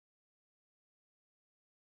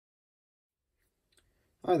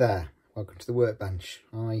Hi there, welcome to the workbench.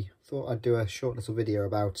 I thought I'd do a short little video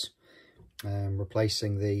about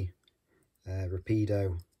replacing the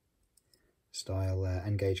Rapido style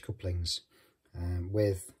N-gauge couplings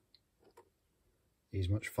with these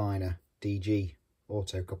much finer DG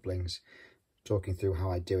auto couplings, talking through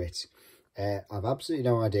how I do it. I've absolutely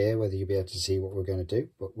no idea whether you'll be able to see what we're going to do,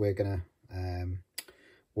 but we're going to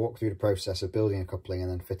walk through the process of building a coupling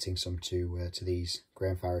and then fitting some to these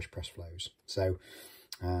Graham Farish press flows. So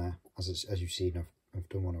as you've seen, I've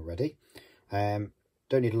done one already. Don't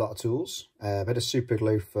need a lot of tools. A bit of super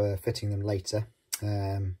glue for fitting them later.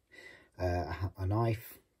 A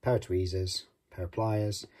knife, pair of tweezers, pair of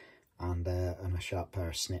pliers, and a sharp pair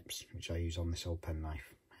of snips, which I use on this old pen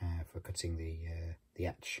knife for cutting the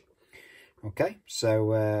etch. Okay,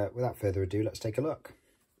 so without further ado, let's take a look.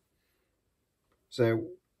 So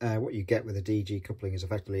what you get with a DG coupling is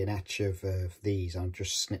effectively an etch of these. I've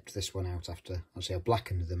just snipped this one out after, actually I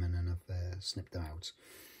blackened them and then I've snipped them out.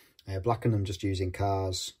 Blackened them just using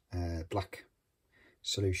Carr's black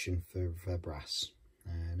solution for brass,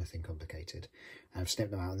 nothing complicated. And I've snipped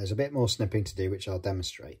them out, and there's a bit more snipping to do, which I'll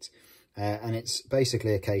demonstrate. And it's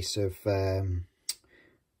basically a case of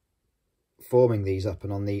forming these up,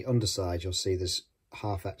 and on the underside you'll see there's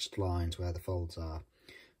half etched lines where the folds are.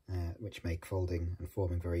 Which make folding and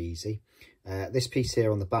forming very easy. This piece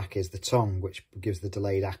here on the back is the tongue, which gives the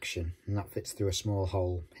delayed action, and that fits through a small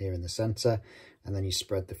hole here in the centre, and then you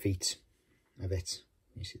spread the feet of it.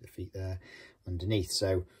 You see the feet there underneath.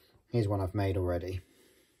 So here's one I've made already,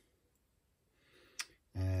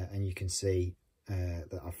 and you can see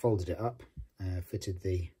that I've folded it up, fitted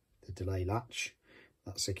the delay latch.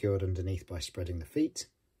 That's secured underneath by spreading the feet.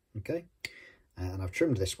 Okay. And I've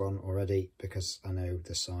trimmed this one already because I know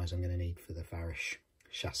the size I'm going to need for the Farish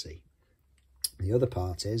chassis. The other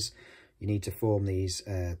part is you need to form these,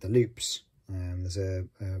 the loops. There's a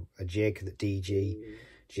jig, that DG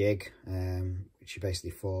jig, which you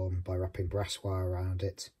basically form by wrapping brass wire around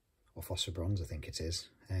it, or phosphor bronze I think it is.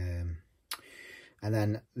 And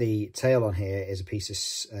then the tail on here is a piece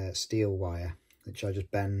of steel wire, which I just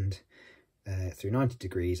bend through 90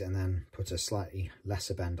 degrees and then put a slightly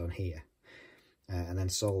lesser bend on here. And then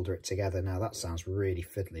solder it together. Now that sounds really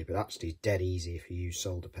fiddly, but actually it's dead easy if you use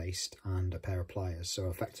solder paste and a pair of pliers. So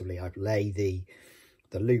effectively I lay the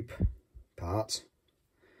loop part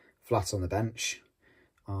flat on the bench.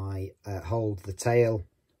 I hold the tail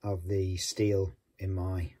of the steel in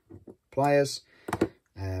my pliers,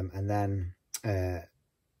 and then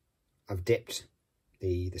I've dipped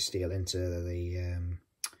the steel into the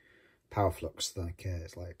power flux, like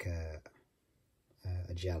it's like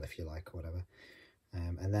a gel, if you like, or whatever.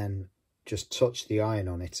 And then just touch the iron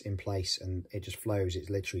on it in place and it just flows. It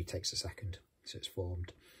literally takes a second, so it's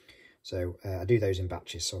formed. So I do those in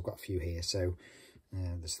batches, so I've got a few here. So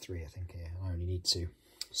there's 3 I think here, I only need 2.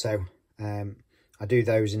 So I do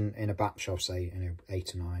those in a batch of, say,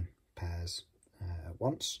 8 or 9 pairs at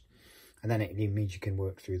once, and then it means you can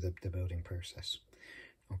work through the building process.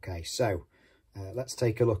 Okay, so let's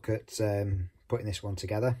take a look at putting this one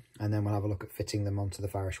together, and then we'll have a look at fitting them onto the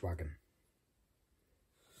Farish wagon.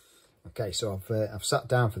 Okay, so I've sat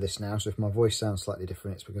down for this now, so if my voice sounds slightly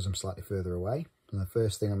different, it's because I'm slightly further away. And the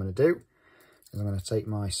first thing I'm going to do is I'm going to take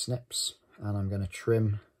my snips and I'm going to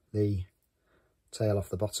trim the tail off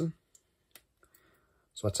the bottom.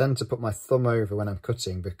 So I tend to put my thumb over when I'm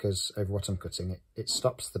cutting, because over what I'm cutting, it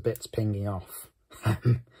stops the bits pinging off.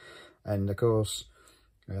 And of course,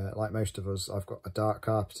 like most of us, I've got a dark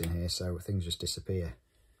carpet in here, so things just disappear.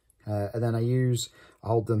 And then I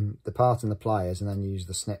hold the part in the pliers and then use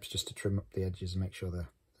the snips just to trim up the edges and make sure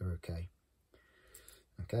they're okay.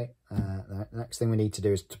 Okay, the next thing we need to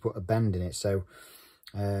do is to put a bend in it. So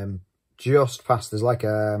just past, there's like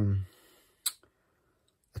a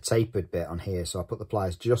tapered bit on here, so I put the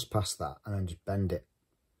pliers just past that and then just bend it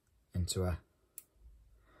into a,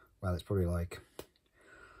 well, it's probably like,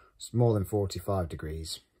 it's more than 45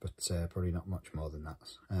 degrees, but probably not much more than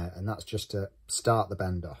that. And that's just to start the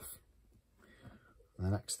bend off. And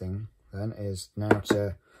the next thing then is now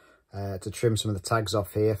to trim some of the tags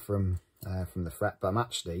off here from the fret. But I'm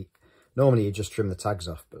actually, normally you just trim the tags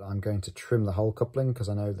off, but I'm going to trim the whole coupling because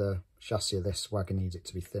I know the chassis of this wagon needs it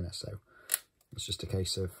to be thinner. So it's just a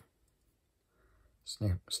case of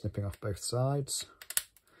snipping off both sides.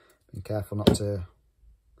 Being careful not to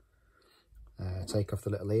take off the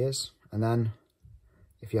little ears, and then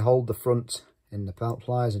if you hold the front in the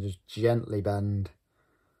pliers and just gently bend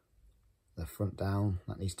the front down,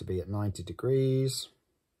 that needs to be at 90 degrees,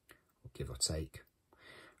 give or take,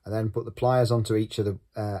 and then put the pliers onto each of the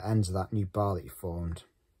ends of that new bar that you formed.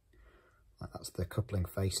 Like that's the coupling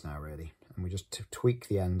face now really, and and we just tweak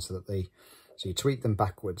the ends so that so you tweak them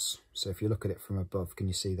backwards. So if you look at it from above, can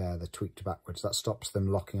you see there, they're tweaked backwards. That stops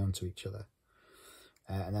them locking onto each other.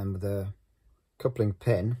 And then with the coupling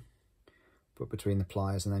pin, put between the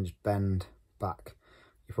pliers and then just bend back.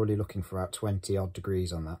 You're probably looking for about 20 odd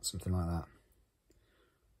degrees on that, something like that.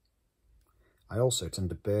 I also tend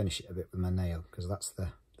to burnish it a bit with my nail because that's the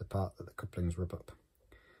part that the couplings rub up.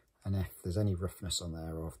 And if there's any roughness on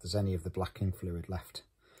there, or if there's any of the blacking fluid left,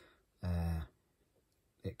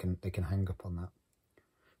 they can hang up on that.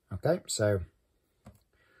 Okay, so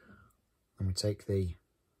and we take the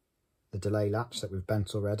delay latch that we've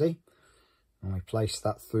bent already, and we place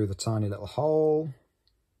that through the tiny little hole,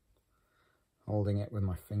 holding it with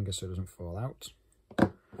my finger so it doesn't fall out.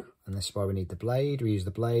 And this is why we need the blade. We use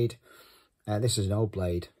the blade. This is an old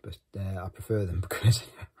blade, but I prefer them because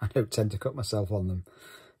I don't tend to cut myself on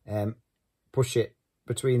them. Push it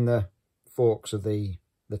between the forks of the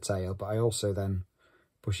tail, but I also then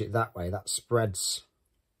push it that way. That spreads,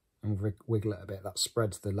 and wiggle it a bit. That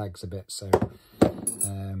spreads the legs a bit, so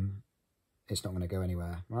it's not going to go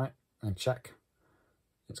anywhere, right? And check.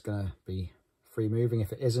 It's going to be free moving.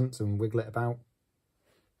 If it isn't, then wiggle it about.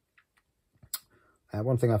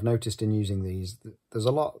 One thing I've noticed in using these, there's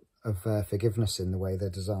a lot of forgiveness in the way they're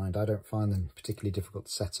designed. I don't find them particularly difficult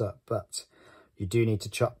to set up, but you do need to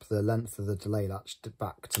chop the length of the delay latch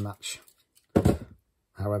back to match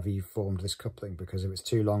however you've formed this coupling, because if it's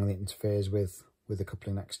too long it interferes with the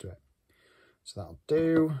coupling next to it. So that'll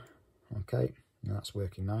do. Okay, now that's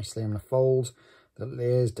working nicely. I'm going to fold the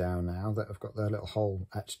ears down now that I've got their little hole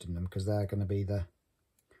etched in them, because they're going to be the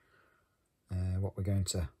what we're going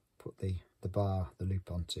to put the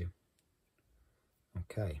loop onto.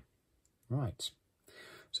 Okay, right.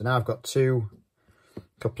 So now I've got two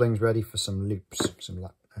couplings ready for some loops,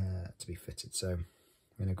 to be fitted. So I'm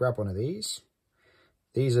going to grab one of these.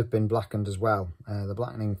 These have been blackened as well. The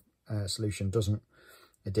blackening solution doesn't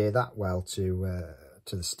adhere that well to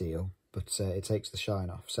the steel, but it takes the shine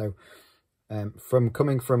off. So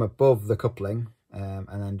coming from above the coupling, and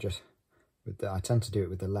then just I tend to do it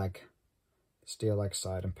with the steel leg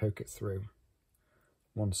side, and poke it through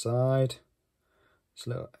one side.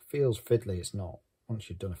 It feels fiddly, it's not. Once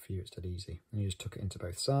you've done a few, it's dead easy. And you just tuck it into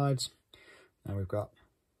both sides. Now we've got,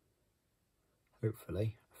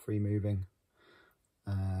 hopefully, a free moving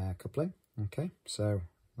coupling. Okay, so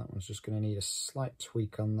that one's just going to need a slight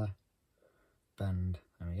tweak on the bend.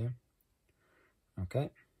 There we go.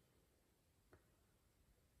 Okay.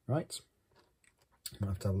 Right. I'll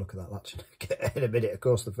have to have a look at that latch in a minute. Of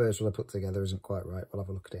course, the first one I put together isn't quite right. We'll have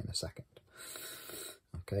a look at it in a second.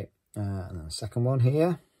 Okay, and then the second one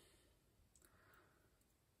here.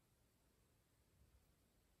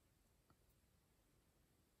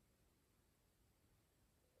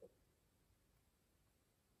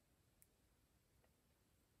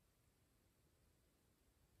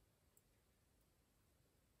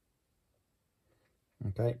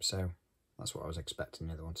 Okay, so that's what I was expecting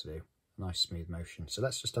the other one to do. Nice smooth motion. So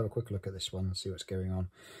let's just have a quick look at this one and see what's going on.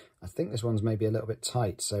 I think this one's maybe a little bit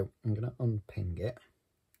tight, so I'm going to unping it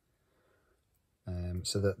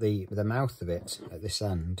so that the mouth of it at this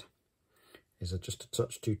end is just a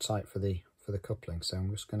touch too tight for the coupling. So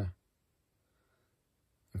I'm just going to,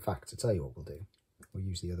 in fact, to tell you what we'll do, we'll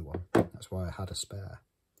use the other one. That's why I had a spare.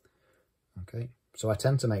 Okay, so I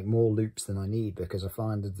tend to make more loops than I need because I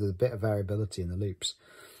find that there's a bit of variability in the loops.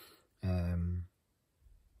 And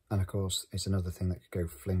of course, it's another thing that could go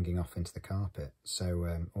flinging off into the carpet.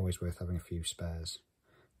 So always worth having a few spares.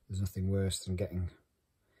 There's nothing worse than getting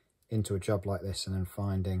into a job like this and then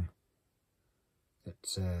finding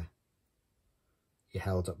that you're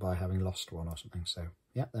held up by having lost one or something. So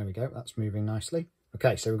yeah, there we go. That's moving nicely.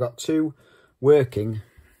 Okay, so we've got two working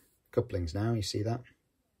couplings now. You see that?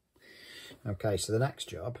 Okay, so the next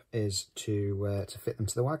job is to fit them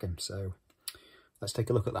to the wagon. So let's take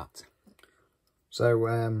a look at that.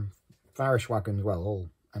 So Farish wagons, well, all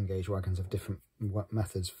N-gauge wagons have different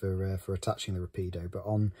methods for attaching the rapido, but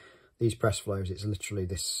on these press flows, it's literally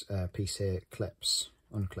this piece here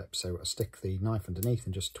unclips. So I stick the knife underneath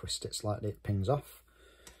and just twist it slightly, it pings off.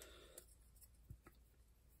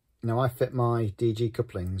 Now I fit my DG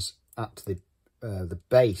couplings at the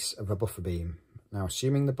base of a buffer beam. Now,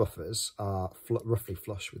 assuming the buffers are roughly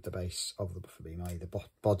flush with the base of the buffer beam, i.e. the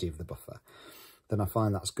body of the buffer, then I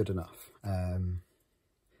find that's good enough. And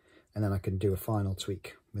then I can do a final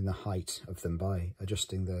tweak with the height of them by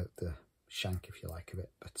adjusting the shank, if you like, of it.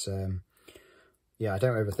 But yeah, I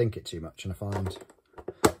don't overthink it too much, and I find,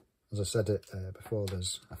 as I said it before,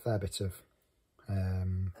 there's a fair bit of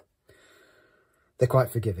they're quite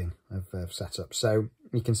forgiving of setup. So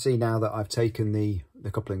you can see now that I've taken the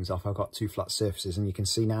the couplings off, I've got 2 flat surfaces, and you can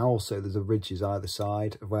see now also there's a ridges either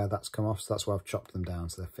side of where that's come off, so that's why I've chopped them down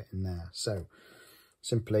so they're fitting there. So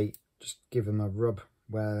simply just give them a rub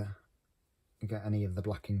where you get any of the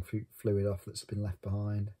blacking fluid off that's been left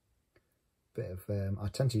behind. Bit of I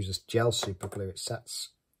tend to use this gel super glue. It sets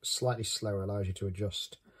slightly slower, allows you to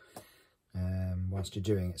adjust whilst you're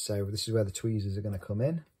doing it. So this is where the tweezers are going to come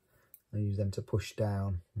in. I use them to push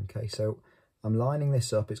down. Okay, so I'm lining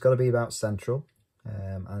this up. It's got to be about central,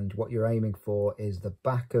 and what you're aiming for is the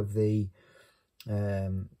back of the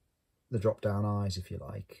drop down eyes, if you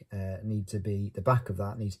like, the back of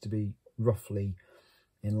that needs to be roughly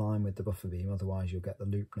in line with the buffer beam, otherwise you'll get the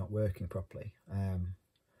loop not working properly.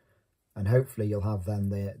 And hopefully you'll have then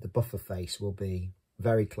the buffer face will be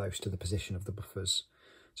very close to the position of the buffers.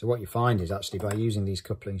 So what you find is actually by using these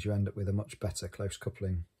couplings you end up with a much better close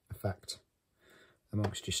coupling effect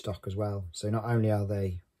amongst your stock as well. So not only are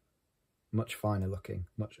they much finer looking,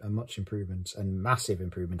 much improvement and massive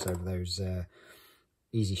improvement over those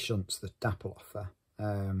easy shunts that Dapple offer,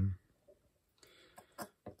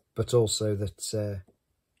 but also that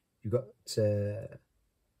you've got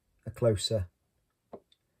a closer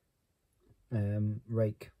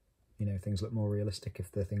rake. You know, things look more realistic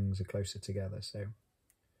if the things are closer together. So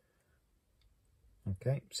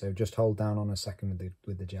okay, so just hold down on a second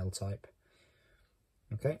with the gel type.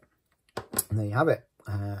 Okay, and there you have it.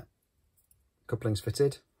 Couplings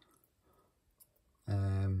fitted.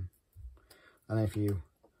 And if you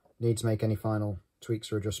need to make any final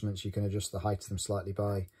tweaks or adjustments, you can adjust the height of them slightly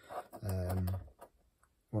by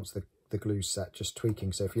once the glue's set, just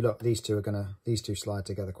tweaking. So if you look, these two slide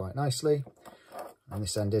together quite nicely, and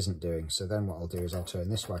this end isn't doing. So then what I'll do is I'll turn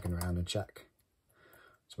this wagon around and check,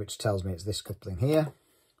 which tells me it's this coupling here,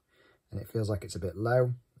 and it feels like it's a bit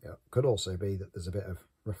low. It could also be that there's a bit of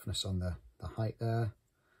roughness on the height there,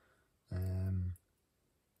 and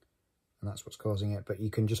that's what's causing it. But you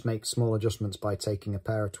can just make small adjustments by taking a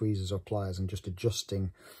pair of tweezers or pliers and just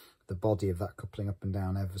adjusting the body of that coupling up and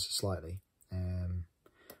down ever so slightly,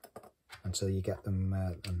 until you get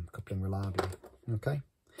them coupling reliably. Okay.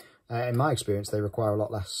 In my experience, they require a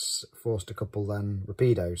lot less force to couple than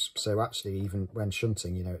rapidos. So actually, even when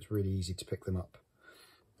shunting, you know, it's really easy to pick them up,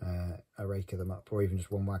 a rake of them up, or even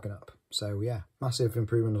just one wagon up. So yeah, massive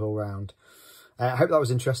improvement all round. I hope that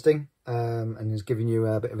was interesting and has given you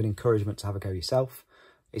a bit of an encouragement to have a go yourself.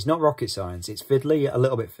 It's not rocket science. It's fiddly, a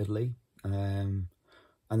little bit fiddly, and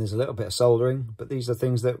there's a little bit of soldering. But these are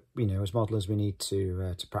things that, you know, as modelers we need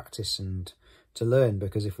to practice and to learn,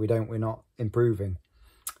 because if we don't, we're not improving.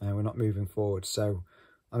 We're not moving forward. So,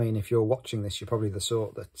 I mean, if you're watching this, you're probably the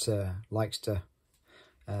sort that likes to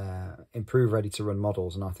improve ready-to-run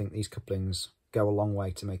models, and I think these couplings go a long way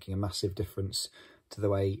to making a massive difference to the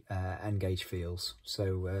way N-Gage feels.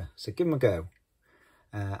 So, so give them a go,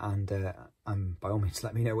 and by all means,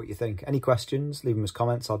 let me know what you think. Any questions, leave them as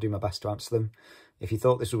comments. I'll do my best to answer them. If you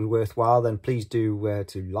thought this was worthwhile, then please do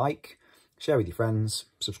to like, share with your friends,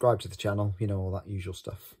 subscribe to the channel, you know, all that usual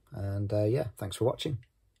stuff. And yeah, thanks for watching.